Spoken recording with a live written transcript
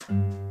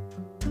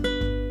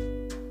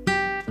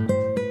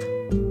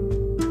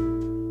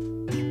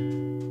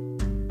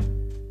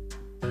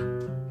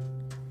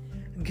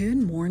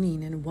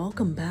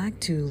Welcome back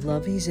to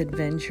Lovey's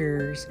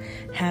Adventures.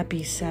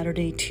 Happy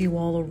Saturday to you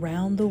all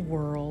around the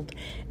world,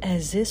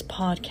 as this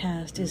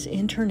podcast is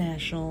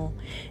international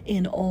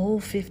in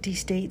all 50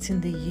 states in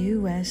the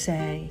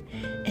USA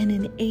and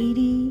in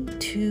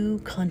 82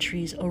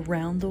 countries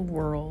around the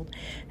world,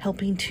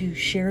 helping to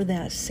share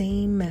that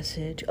same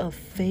message of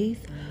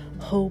faith,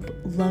 hope,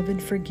 love,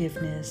 and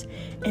forgiveness,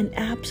 and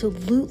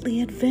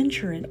absolutely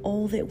adventure in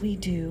all that we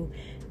do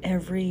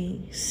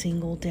every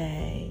single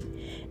day.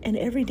 And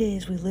every day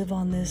as we live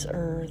on this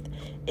earth,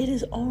 it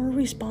is our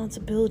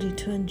responsibility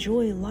to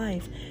enjoy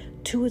life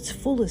to its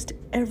fullest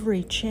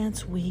every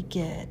chance we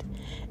get.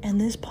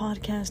 And this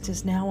podcast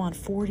is now on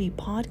 40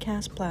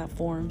 podcast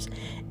platforms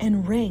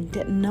and ranked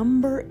at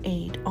number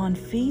 8 on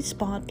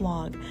FeedSpot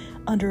blog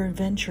under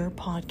Adventure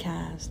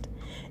Podcast.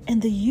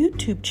 And the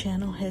YouTube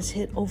channel has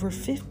hit over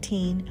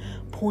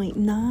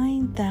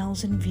 15.9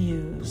 thousand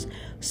views.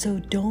 So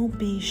don't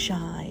be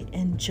shy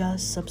and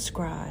just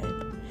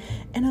subscribe.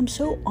 And I'm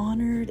so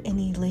honored and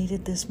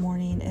elated this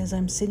morning as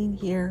I'm sitting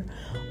here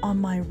on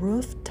my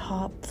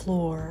rooftop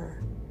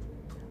floor,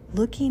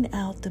 looking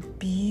out the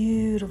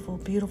beautiful,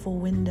 beautiful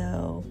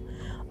window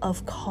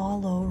of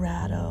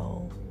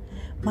Colorado.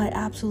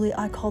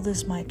 I call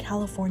this my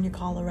California,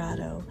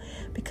 Colorado,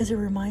 because it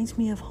reminds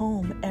me of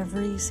home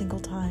every single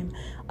time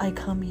I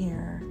come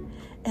here.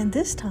 And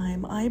this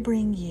time I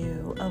bring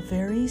you a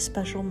very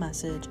special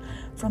message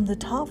from the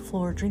top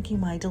floor, drinking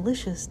my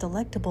delicious,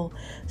 delectable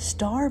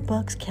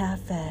Starbucks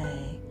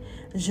cafe.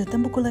 Je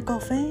t'aime beaucoup le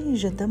café,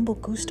 je t'aime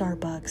beaucoup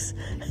Starbucks.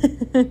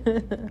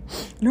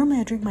 Normally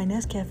I drink my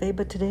Nescafe,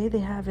 but today they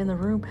have in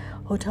the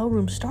hotel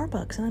room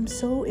Starbucks, and I'm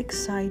so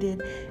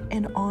excited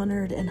and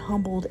honored and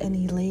humbled and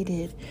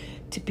elated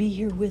to be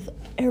here with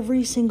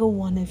every single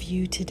one of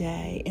you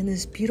today in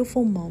this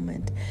beautiful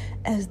moment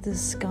as the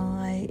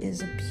sky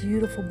is a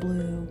beautiful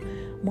blue,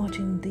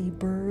 watching the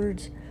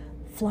birds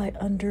fly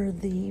under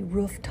the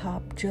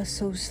rooftop just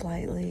so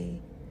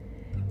slightly.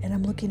 And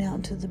I'm looking out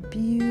into the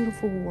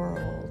beautiful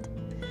world.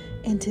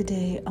 And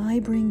today I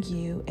bring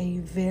you a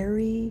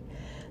very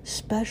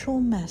special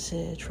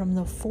message from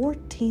the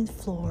 14th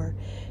floor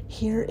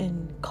here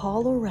in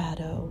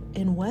Colorado,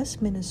 in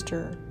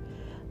Westminster,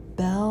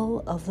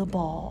 Belle of the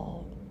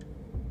Ball.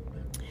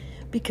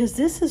 Because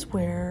this is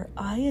where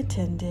I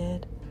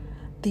attended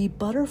the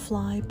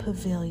Butterfly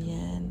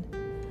Pavilion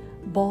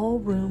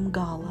Ballroom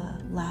Gala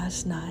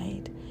last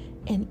night.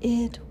 And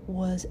it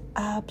was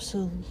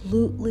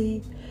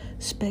absolutely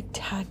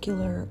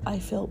spectacular. I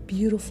felt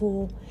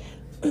beautiful.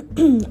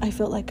 I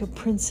felt like a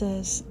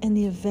princess, and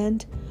the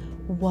event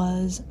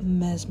was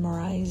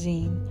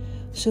mesmerizing.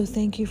 So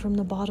thank you from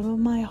the bottom of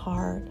my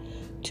heart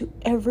to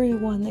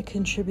everyone that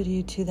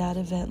contributed to that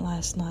event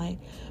last night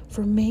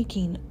for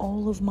making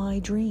all of my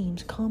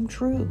dreams come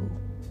true.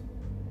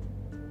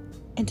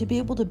 And to be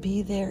able to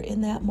be there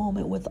in that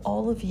moment with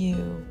all of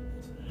you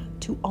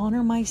to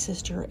honor my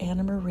sister,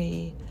 Anna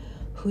Marie,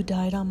 who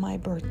died on my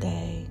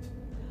birthday,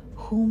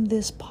 whom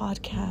this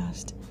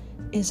podcast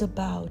is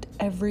about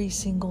every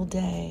single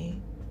day.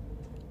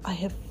 I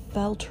have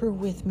felt her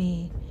with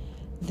me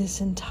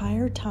this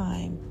entire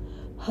time,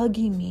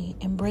 hugging me,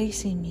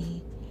 embracing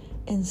me,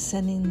 and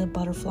sending the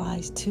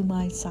butterflies to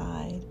my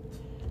side.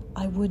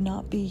 I would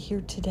not be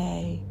here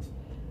today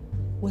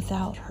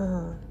without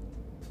her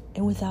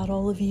and without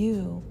all of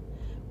you,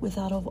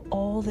 without of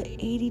all the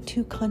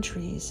 82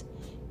 countries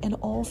and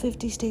all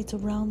 50 states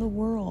around the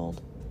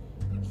world.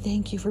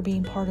 Thank you for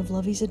being part of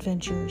Lovey's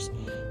Adventures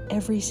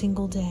every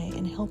single day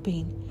and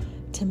helping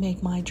to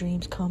make my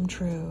dreams come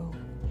true.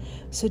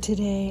 So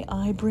today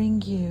I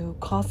bring you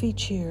coffee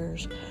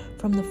cheers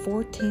from the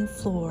 14th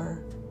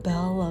floor,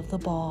 Belle of the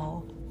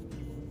Ball.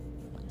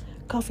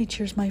 Coffee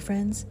cheers, my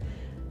friends.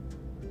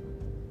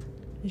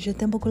 Je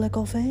t'aime beaucoup le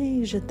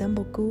café, je t'aime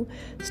beaucoup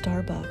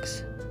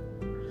Starbucks.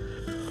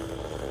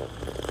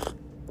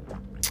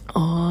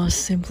 Oh,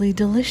 simply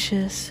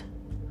delicious.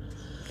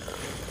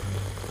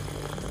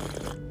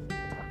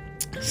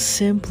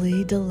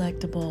 Simply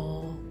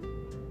delectable.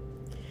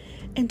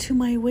 And to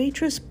my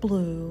waitress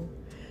Blue,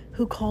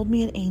 who called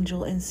me an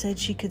angel and said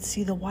she could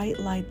see the white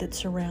light that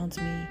surrounds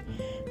me,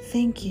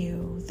 thank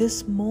you.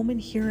 This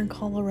moment here in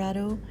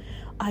Colorado,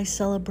 I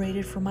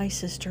celebrated for my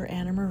sister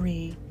Anna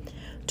Marie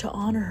to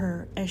honor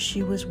her as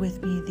she was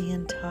with me the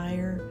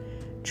entire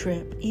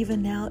trip.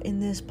 Even now in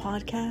this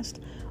podcast,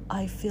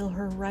 I feel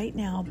her right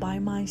now by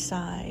my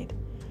side,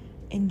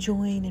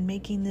 enjoying and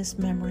making this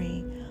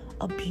memory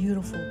a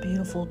beautiful,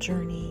 beautiful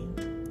journey.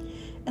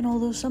 And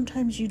although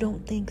sometimes you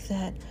don't think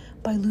that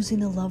by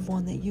losing a loved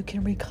one that you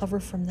can recover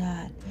from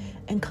that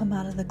and come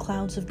out of the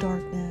clouds of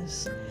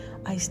darkness,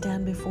 I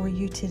stand before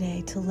you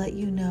today to let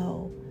you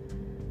know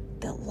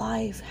that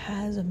life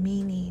has a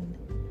meaning,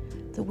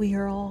 that we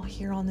are all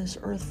here on this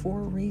earth for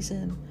a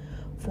reason,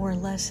 for a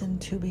lesson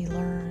to be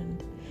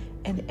learned.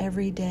 And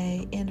every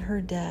day in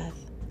her death,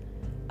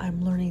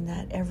 I'm learning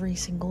that every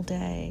single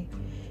day.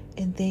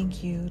 And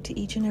thank you to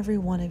each and every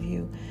one of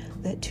you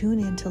that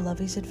tune in to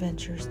Lovey's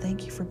Adventures.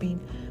 Thank you for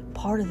being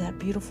part of that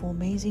beautiful,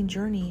 amazing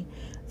journey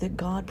that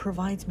God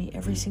provides me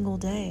every single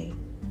day.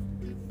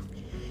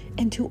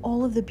 And to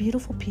all of the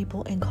beautiful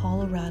people in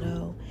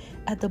Colorado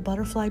at the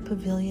Butterfly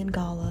Pavilion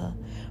Gala,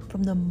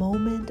 from the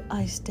moment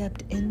I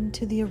stepped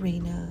into the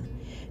arena,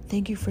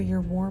 thank you for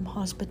your warm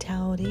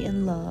hospitality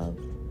and love.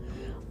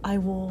 I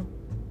will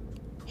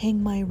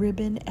hang my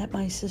ribbon at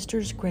my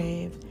sister's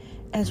grave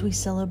as we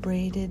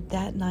celebrated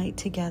that night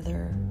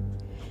together.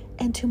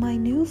 And to my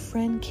new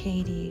friend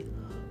Katie,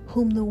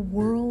 whom the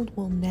world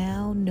will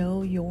now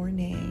know your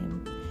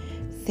name,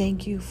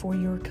 thank you for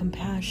your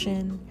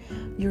compassion,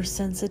 your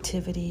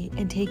sensitivity,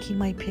 and taking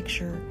my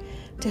picture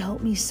to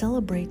help me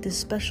celebrate this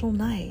special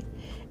night,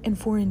 and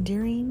for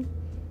endearing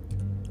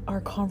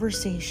our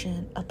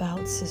conversation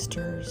about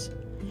sisters.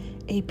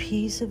 A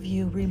piece of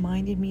you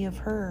reminded me of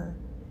her,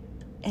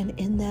 and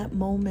in that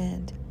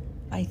moment,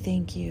 I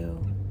thank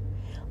you.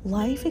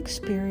 Life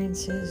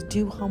experiences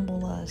do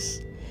humble us,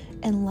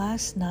 and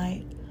last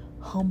night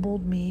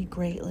humbled me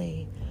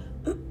greatly.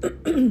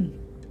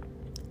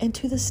 And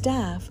to the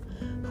staff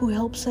who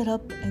helped set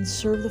up and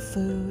serve the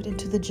food, and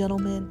to the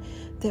gentlemen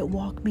that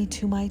walked me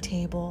to my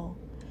table,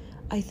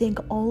 I thank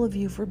all of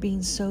you for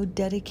being so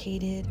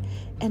dedicated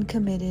and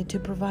committed to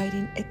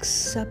providing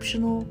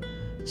exceptional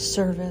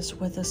service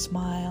with a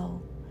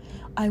smile.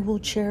 I will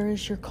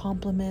cherish your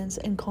compliments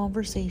and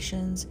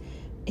conversations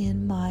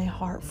in my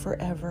heart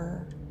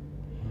forever.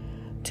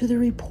 To the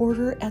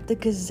reporter at the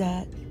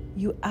Gazette,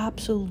 you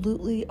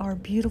absolutely are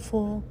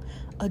beautiful,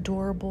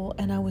 adorable,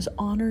 and I was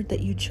honored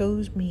that you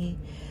chose me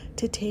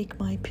to take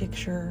my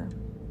picture.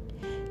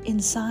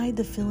 Inside,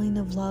 the feeling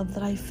of love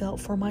that I felt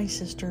for my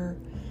sister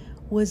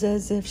was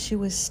as if she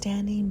was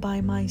standing by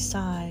my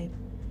side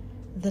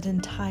that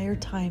entire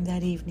time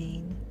that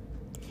evening.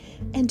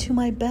 And to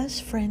my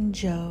best friend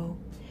Joe,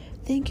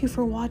 thank you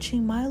for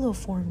watching Milo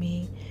for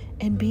me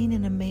and being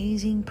an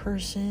amazing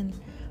person,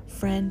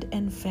 friend,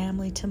 and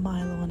family to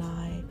Milo and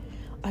I.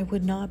 I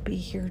would not be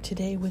here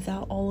today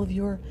without all of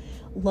your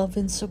love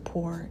and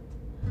support.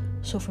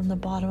 So from the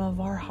bottom of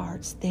our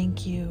hearts,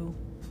 thank you.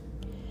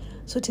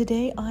 So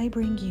today I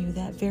bring you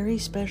that very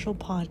special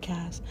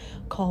podcast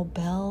called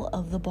Belle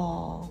of the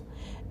Ball,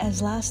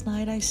 as last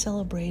night I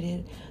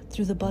celebrated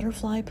through the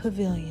Butterfly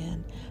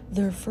Pavilion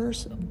their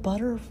first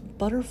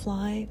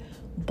Butterfly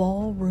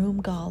Ballroom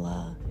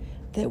Gala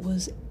that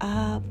was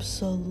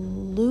absolutely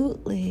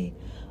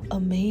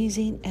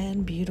amazing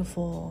and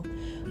beautiful.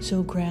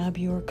 So grab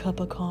your cup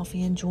of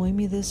coffee and join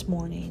me this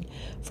morning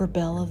for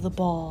Belle of the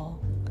Ball.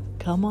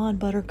 Come on,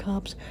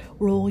 buttercups,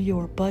 roll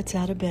your butts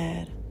out of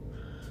bed.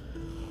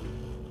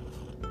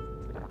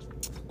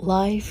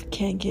 Life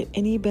can't get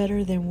any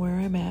better than where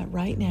I'm at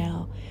right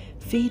now,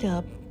 feet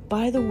up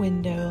by the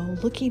window,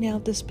 looking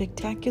out the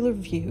spectacular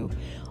view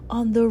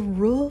on the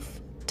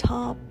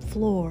rooftop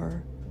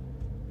floor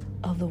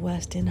of the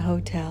Westin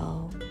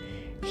Hotel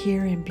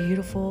here in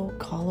beautiful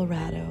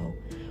Colorado,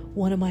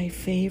 one of my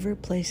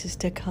favorite places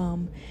to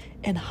come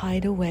and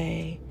hide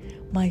away,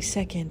 my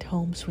second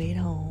home sweet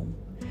home.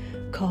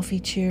 Coffee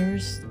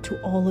cheers to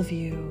all of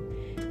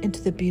you and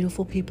to the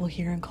beautiful people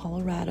here in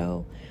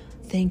Colorado.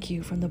 Thank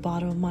you from the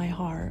bottom of my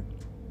heart.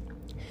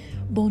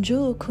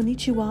 Bonjour,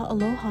 konnichiwa,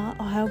 aloha,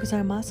 ohayou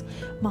gozaimasu,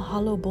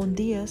 mahalo, bon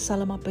dia,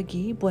 salamat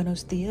pagi,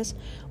 buenos dias,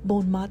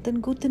 bon matin,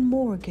 guten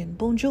morgen,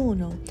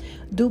 buongiorno,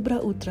 dobra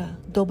utra,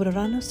 dobra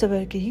rana,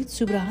 sabar kahit,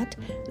 subrahat,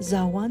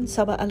 zawan,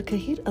 saba al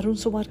kahir, arun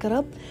sawar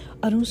karab,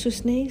 arun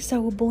susne,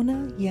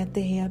 sawabona,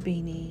 yatehea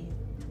bini.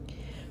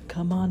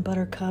 Come on,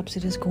 buttercups,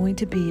 it is going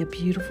to be a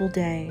beautiful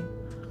day.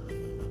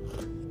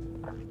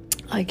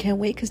 I can't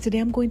wait because today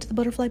I'm going to the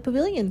Butterfly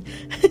Pavilion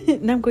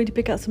and I'm going to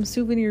pick out some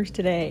souvenirs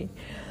today.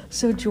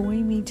 So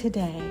join me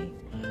today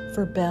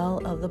for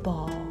Belle of the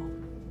Ball.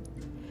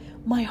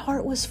 My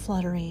heart was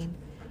fluttering.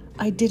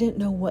 I didn't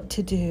know what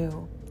to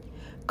do.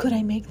 Could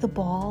I make the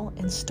ball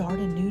and start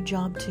a new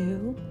job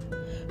too?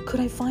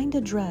 Could I find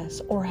a dress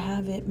or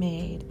have it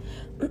made?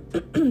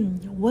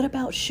 What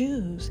about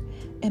shoes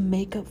and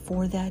makeup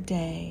for that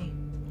day?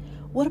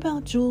 What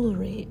about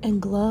jewelry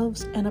and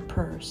gloves and a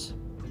purse?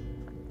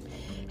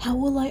 How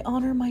will I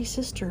honor my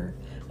sister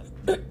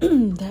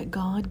that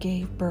God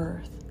gave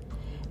birth?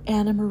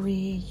 Anna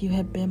Marie, you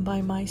have been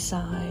by my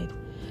side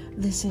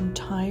this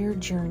entire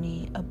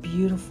journey, a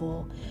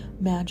beautiful,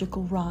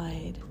 magical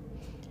ride.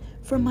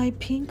 From my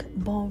pink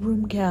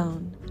ballroom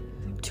gown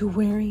to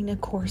wearing a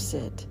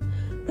corset,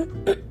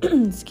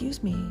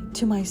 excuse me,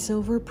 to my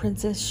silver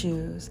princess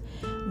shoes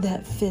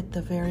that fit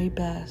the very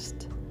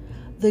best,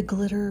 the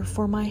glitter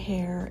for my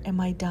hair and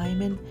my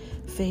diamond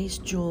face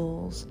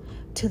jewels,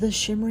 to the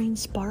shimmering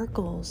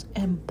sparkles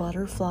and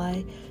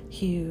butterfly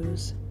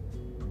hues.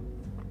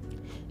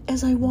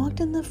 As I walked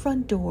in the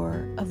front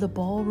door of the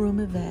ballroom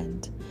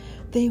event,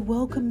 they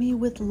welcomed me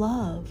with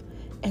love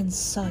and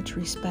such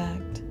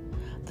respect.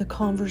 The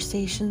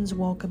conversations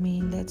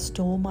welcoming that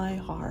stole my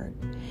heart.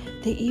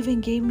 They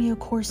even gave me a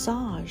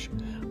corsage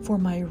for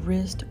my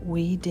wrist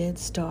we did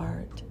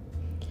start.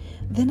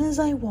 Then as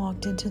I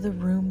walked into the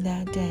room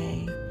that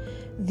day,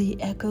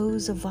 the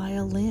echoes of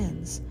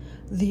violins,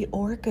 the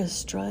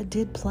orchestra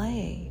did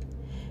play.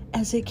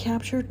 As it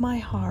captured my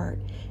heart,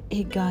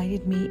 it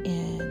guided me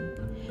in.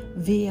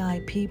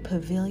 VIP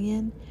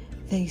Pavilion,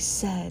 They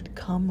said,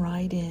 "Come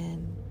right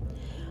in."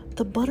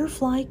 The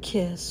butterfly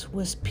kiss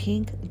was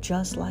pink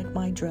just like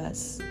my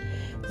dress.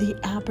 The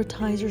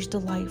appetizers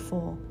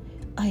delightful.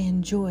 I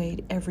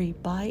enjoyed every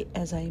bite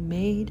as I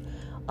made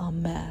a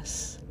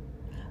mess.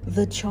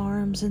 The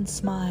charms and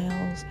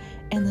smiles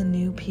and the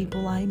new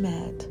people I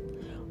met,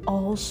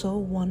 all so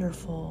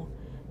wonderful.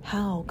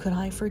 How could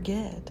I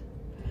forget?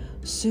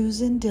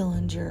 Susan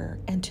Dillinger,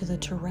 and to the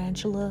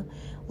tarantula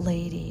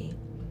lady,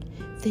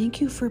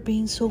 thank you for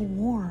being so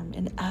warm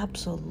and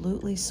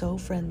absolutely so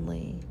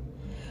friendly.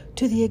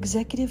 To the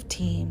executive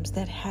teams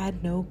that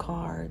had no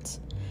cards,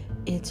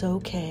 it's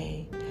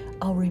okay.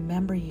 I'll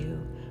remember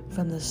you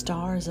from the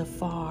stars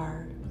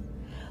afar.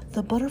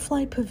 The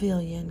butterfly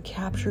pavilion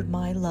captured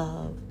my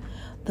love.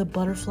 The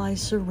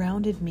butterflies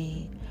surrounded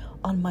me.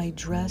 On my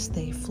dress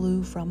they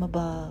flew from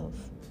above.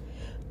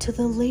 To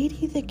the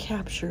lady that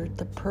captured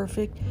the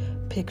perfect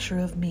picture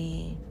of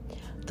me,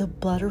 the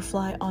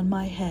butterfly on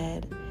my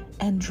head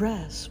and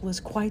dress was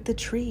quite the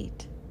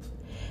treat.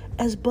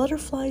 As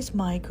butterflies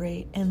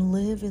migrate and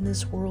live in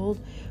this world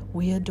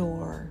we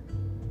adore,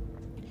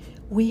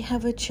 we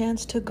have a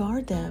chance to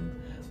guard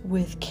them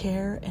with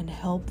care and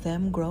help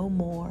them grow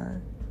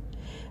more.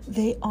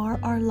 They are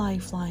our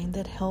lifeline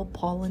that help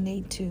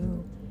pollinate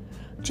too.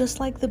 Just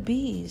like the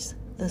bees,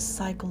 the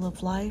cycle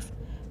of life,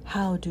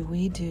 how do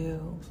we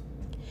do?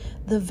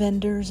 The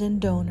vendors and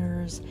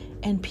donors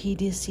and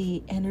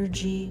PDC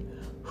Energy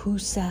who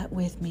sat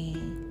with me.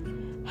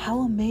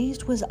 How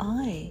amazed was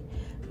I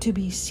to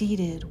be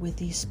seated with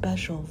these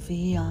special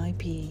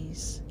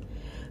VIPs.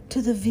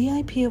 To the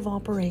VIP of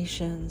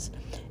operations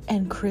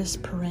and Chris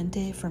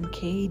Parente from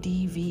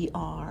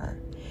KDVR,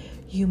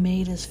 you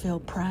made us feel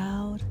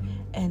proud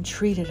and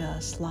treated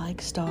us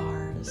like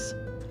stars.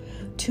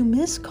 To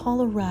Miss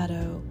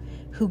Colorado,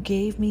 who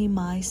gave me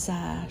my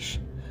sash,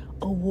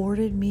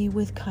 awarded me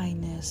with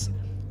kindness,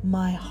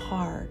 my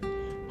heart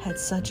had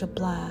such a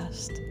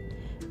blast.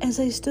 As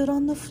I stood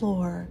on the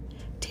floor,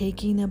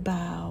 taking a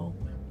bow,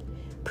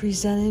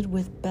 presented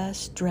with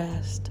best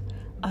dressed,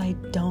 I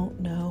don't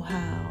know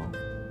how.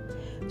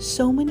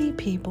 So many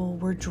people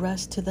were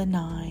dressed to the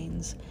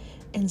nines.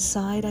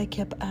 Inside I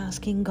kept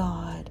asking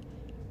God,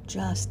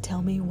 just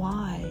tell me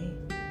why.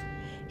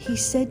 He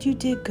said you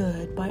did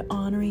good by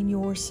honoring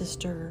your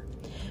sister.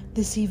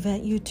 This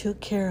event you took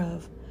care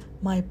of,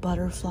 my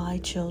butterfly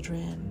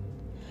children.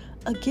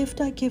 A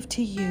gift I give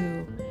to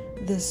you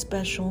this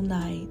special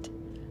night,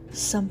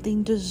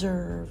 something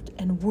deserved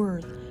and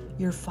worth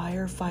your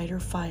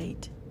firefighter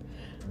fight.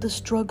 The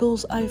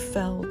struggles I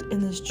felt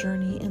in this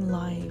journey in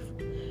life,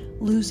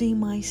 losing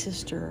my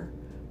sister,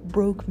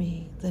 broke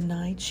me the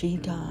night she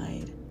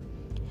died.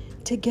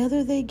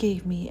 Together they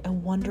gave me a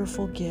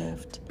wonderful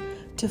gift,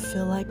 to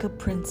feel like a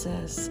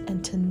princess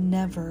and to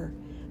never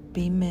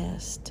be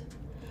missed.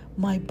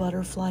 My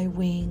butterfly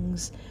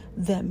wings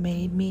that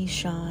made me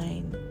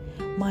shine,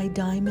 my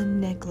diamond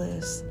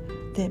necklace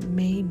that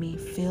made me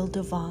feel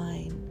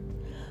divine,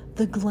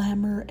 the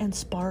glamour and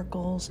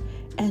sparkles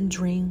and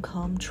dream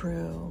come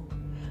true.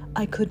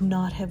 I could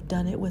not have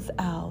done it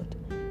without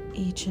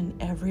each and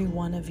every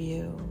one of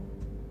you.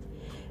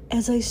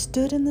 As I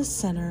stood in the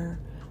center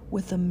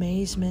with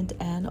amazement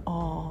and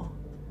awe,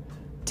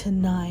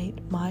 tonight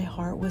my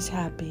heart was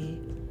happy,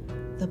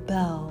 the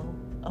belle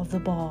of the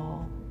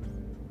ball.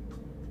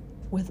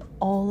 With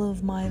all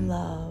of my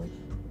love,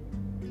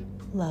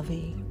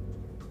 Lovey.